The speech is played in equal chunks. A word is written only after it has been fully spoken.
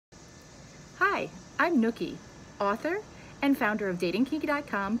Hi, I'm Nookie, author and founder of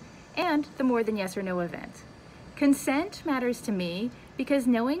DatingKinky.com and the More Than Yes or No event. Consent matters to me because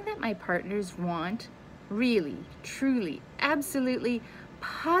knowing that my partners want, really, truly, absolutely,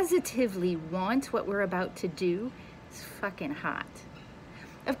 positively want what we're about to do is fucking hot.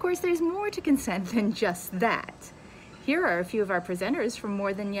 Of course, there's more to consent than just that. Here are a few of our presenters from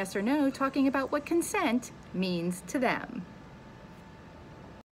More Than Yes or No talking about what consent means to them.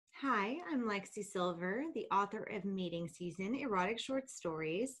 Hi, I'm Lexi Silver, the author of Mating Season Erotic Short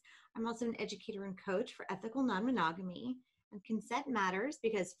Stories. I'm also an educator and coach for ethical non-monogamy. And consent matters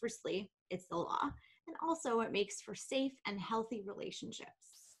because, firstly, it's the law, and also it makes for safe and healthy relationships.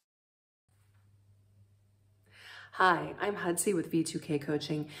 Hi, I'm Hudsie with V2K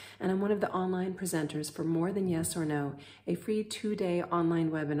Coaching, and I'm one of the online presenters for More Than Yes or No, a free 2-day online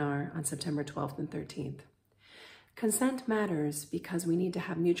webinar on September 12th and 13th. Consent matters because we need to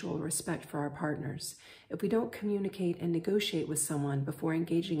have mutual respect for our partners. If we don't communicate and negotiate with someone before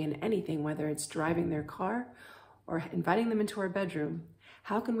engaging in anything, whether it's driving their car or inviting them into our bedroom,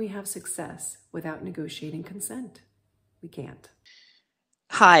 how can we have success without negotiating consent? We can't.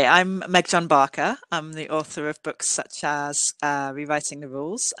 Hi, I'm Meg John Barker. I'm the author of books such as Rewriting the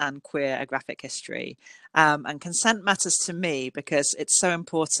Rules and Queer a Graphic History. And consent matters to me because it's so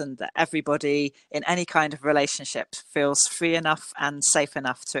important that everybody in any kind of relationship feels free enough and safe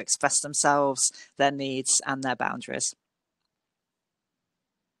enough to express themselves, their needs, and their boundaries.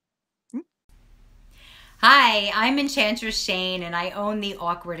 Hi, I'm Enchantress Shane and I own the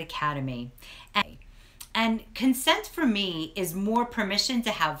Awkward Academy. And consent for me is more permission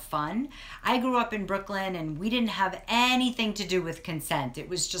to have fun. I grew up in Brooklyn and we didn't have anything to do with consent. It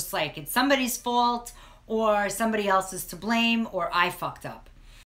was just like it's somebody's fault or somebody else is to blame or I fucked up.